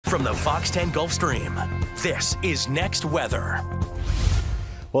From the FOX10 Gulf Stream, this is Next Weather.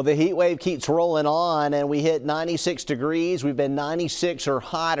 Well, the heat wave keeps rolling on, and we hit 96 degrees. We've been 96 or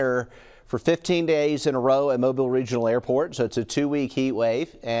hotter for 15 days in a row at Mobile Regional Airport. So it's a 2-week heat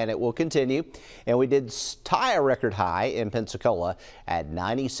wave, and it will continue. And we did tie a record high in Pensacola at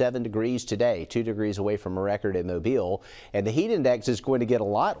 97 degrees today, 2 degrees away from a record in Mobile. And the heat index is going to get a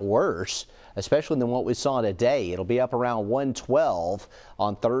lot worse, especially than what we saw today. It'll be up around 112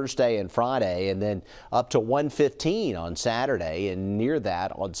 on Thursday and Friday, and then up to 115 on Saturday and near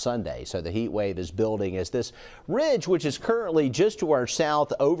that on Sunday. So the heat wave is building as this ridge, which is currently just to our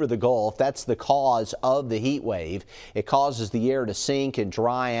south over the Gulf, that's the cause of the heat wave. It causes the air to sink and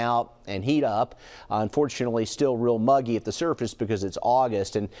dry out and heat up. Unfortunately, still real muggy at the surface because it's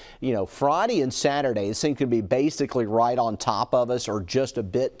August. And, you know, Friday and Saturday, this thing could be basically right on top of us or just a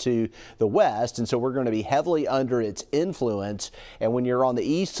bit to the west. And so we're going to be heavily under its influence. And when you're on the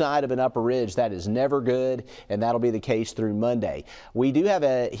east side of an upper ridge, that is never good. And that'll be the case through Monday. We do have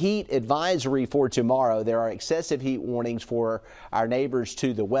a heat advisory for tomorrow. There are excessive heat warnings for our neighbors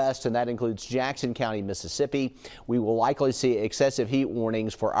to the west, and that includes Jackson County, Mississippi. We will likely see excessive heat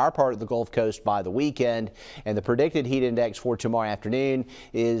warnings for our part of the Gulf Coast by the weekend, and the predicted heat index for tomorrow afternoon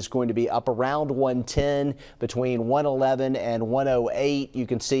is going to be up around 110, between 111 and 108. You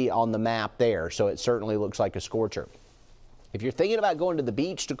can see on the map there, so it certainly looks like a scorcher. If you're thinking about going to the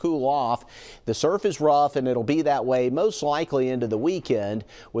beach to cool off, the surf is rough, and it'll be that way most likely into the weekend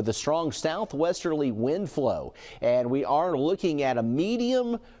with a strong southwesterly wind flow. And we are looking at a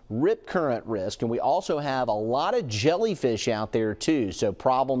medium rip current risk, and we also have a lot of jellyfish out there too, so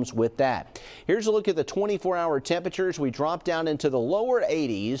problems with that. Here's a look at the 24-hour temperatures. We drop down into the lower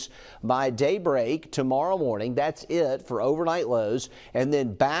 80s by daybreak tomorrow morning. That's it for overnight lows, and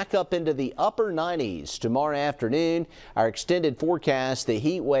then back up into the upper 90s tomorrow afternoon. Our extended forecast, the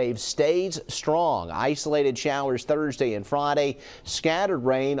heat wave stays strong. Isolated showers Thursday and Friday, scattered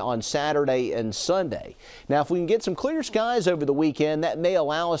rain on Saturday and Sunday. Now, if we can get some clear skies over the weekend, that may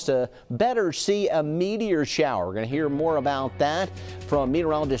allow us to better see a meteor shower. We're going to hear more about that from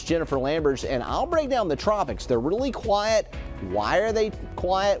meteorologist Jennifer Lambers, and I'll break down the tropics. They're really quiet. Why are they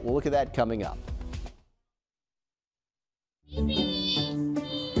quiet? We'll look at that coming up. Can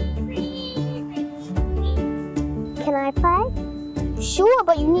I play? Sure,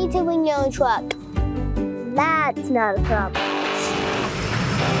 but you need to bring your own truck. That's not a problem.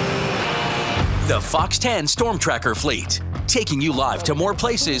 The FOX10 Storm Tracker Fleet, taking you live to more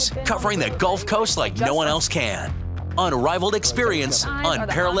places, covering the Gulf Coast like no one else can. Unrivaled experience,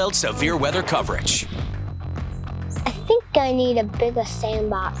 unparalleled severe weather coverage. I think I need a bigger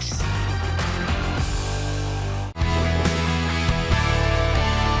sandbox.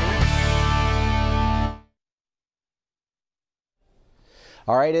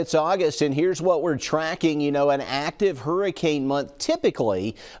 All right, it's August, and here's what we're tracking. You know, an active hurricane month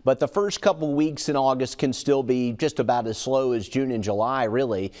typically, but the first couple weeks in August can still be just about as slow as June and July,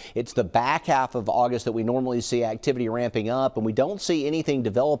 really. It's the back half of August that we normally see activity ramping up, and we don't see anything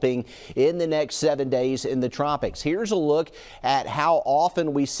developing in the next 7 days in the tropics. Here's a look at how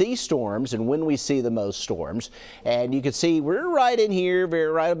often we see storms and when we see the most storms. And you can see we're right in here,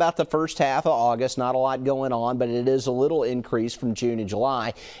 right about the first half of August. Not a lot going on, but it is a little increase from June and July.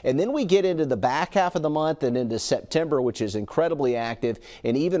 And then we get into the back half of the month and into September, which is incredibly active,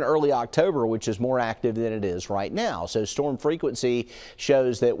 and even early October, which is more active than it is right now. So storm frequency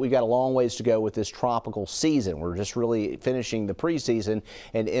shows that we've got a long ways to go with this tropical season. We're just really finishing the preseason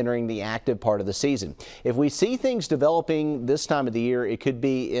and entering the active part of the season. If we see things developing this time of the year, it could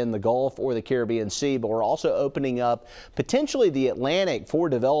be in the Gulf or the Caribbean Sea, but we're also opening up potentially the Atlantic for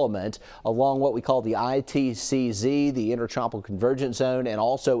development along what we call the ITCZ, the Intertropical Convergence Zone, and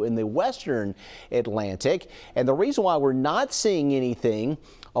also in the western Atlantic. And the reason why we're not seeing anything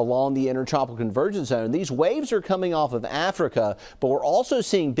along the Intertropical Convergence Zone, these waves are coming off of Africa, but we're also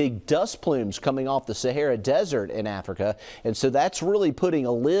seeing big dust plumes coming off the Sahara Desert in Africa. And so that's really putting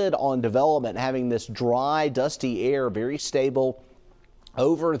a lid on development, having this dry, dusty air, very stable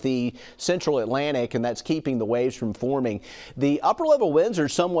over the central Atlantic, and that's keeping the waves from forming. The upper level winds are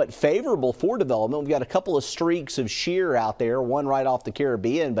somewhat favorable for development. We've got a couple of streaks of shear out there, one right off the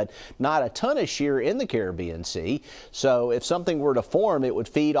Caribbean, but not a ton of shear in the Caribbean Sea. So if something were to form, it would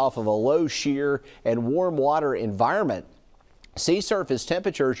feed off of a low shear and warm water environment. Sea surface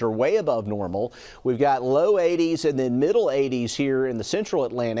temperatures are way above normal. We've got low 80s and then middle 80s here in the central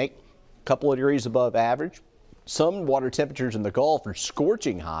Atlantic, a couple of degrees above average. Some water temperatures in the Gulf are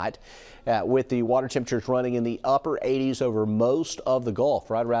scorching hot, with the water temperatures running in the upper 80s over most of the Gulf,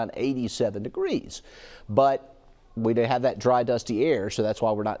 right around 87 degrees. But we don't have that dry, dusty air, so that's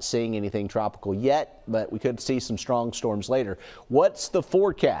why we're not seeing anything tropical yet, but we could see some strong storms later. What's the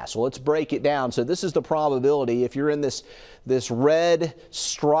forecast? Well, let's break it down. So this is the probability. If you're in this red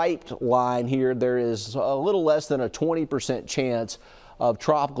striped line here, there is a little less than a 20% chance of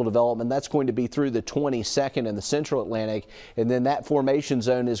tropical development. That's going to be through the 22nd in the central Atlantic, and then that formation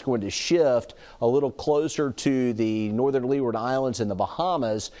zone is going to shift a little closer to the northern Leeward Islands and the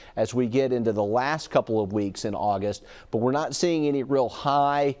Bahamas as we get into the last couple of weeks in August. But we're not seeing any real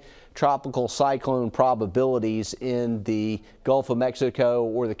high tropical cyclone probabilities in the Gulf of Mexico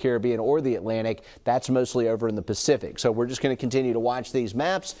or the Caribbean or the Atlantic. That's mostly over in the Pacific. So we're just going to continue to watch these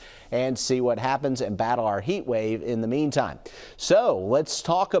maps and see what happens and battle our heat wave in the meantime. So let's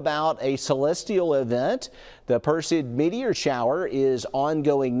talk about a celestial event. The Perseid meteor shower is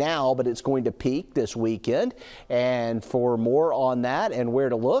ongoing now, but it's going to peak this weekend. And for more on that and where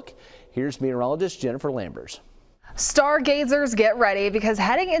to look, here's meteorologist Jennifer Lambers. Stargazers, get ready, because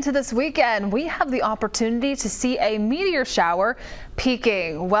heading into this weekend, we have the opportunity to see a meteor shower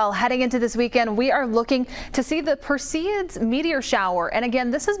peaking. Well, heading into this weekend, we are looking to see the Perseid's meteor shower. And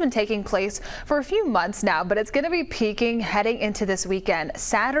again, this has been taking place for a few months now, but it's going to be peaking heading into this weekend.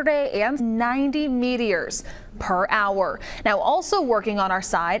 Saturday, and 90 meteors per hour. Now, also working on our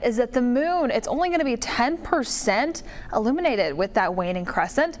side is that the moon, it's only going to be 10% illuminated with that waning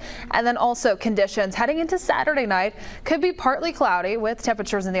crescent. And then also conditions heading into Saturday night could be partly cloudy with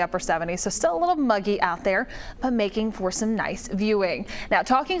temperatures in the upper 70s. So still a little muggy out there, but making for some nice viewing. Now,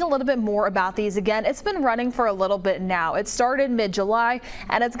 talking a little bit more about these again, it's been running for a little bit now. It started mid-July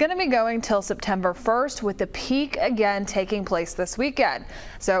and it's going to be going till September 1st with the peak again taking place this weekend.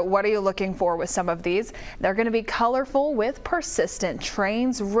 So what are you looking for with some of these? They're going to be colorful with persistent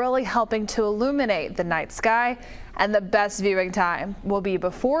trains, really helping to illuminate the night sky. And the best viewing time will be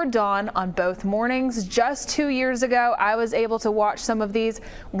before dawn on both mornings. Just 2 years ago, I was able to watch some of these,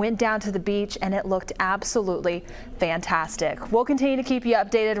 went down to the beach, and it looked absolutely fantastic. We'll continue to keep you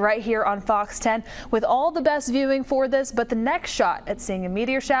updated right here on Fox 10 with all the best viewing for this, but the next shot at seeing a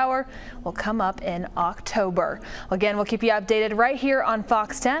meteor shower will come up in October. Again, we'll keep you updated right here on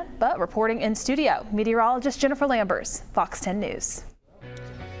Fox 10, but reporting in studio, meteorologist Jennifer Lambers, Fox 10 News.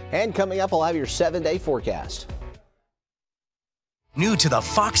 And coming up, we'll have your 7-day forecast. New to the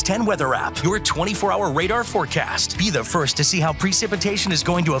Fox 10 weather app, your 24-hour radar forecast. Be the first to see how precipitation is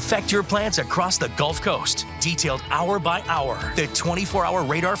going to affect your plants across the Gulf Coast. Detailed hour by hour, the 24-hour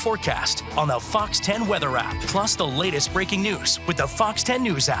radar forecast on the Fox 10 weather app. Plus the latest breaking news with the Fox 10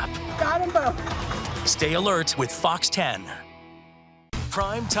 News app. Got him both. Stay alert with Fox 10.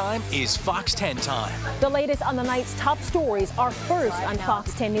 Prime time is Fox 10 time. The latest on the night's top stories are first on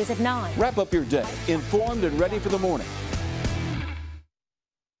Fox 10 News at 9. Wrap up your day, informed and ready for the morning.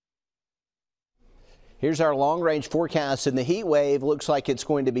 Here's our long-range forecast, and the heat wave looks like it's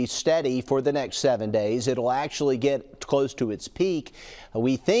going to be steady for the next 7 days. It'll actually get close to its peak,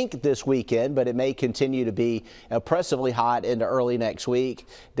 we think, this weekend, but it may continue to be oppressively hot into early next week.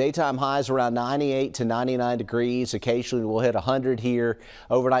 Daytime highs around 98 to 99 degrees. Occasionally we'll hit 100 here.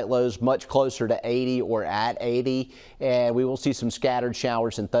 Overnight lows much closer to 80 or at 80, and we will see some scattered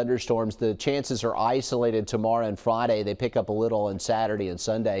showers and thunderstorms. The chances are isolated tomorrow and Friday. They pick up a little on Saturday and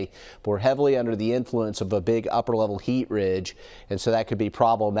Sunday. But we're heavily under the influence of a big upper level heat ridge, and so that could be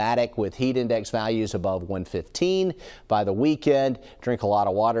problematic with heat index values above 115 by the weekend. Drink a lot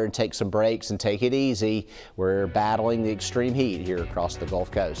of water and take some breaks and take it easy. We're battling the extreme heat here across the Gulf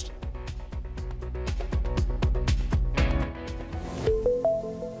Coast.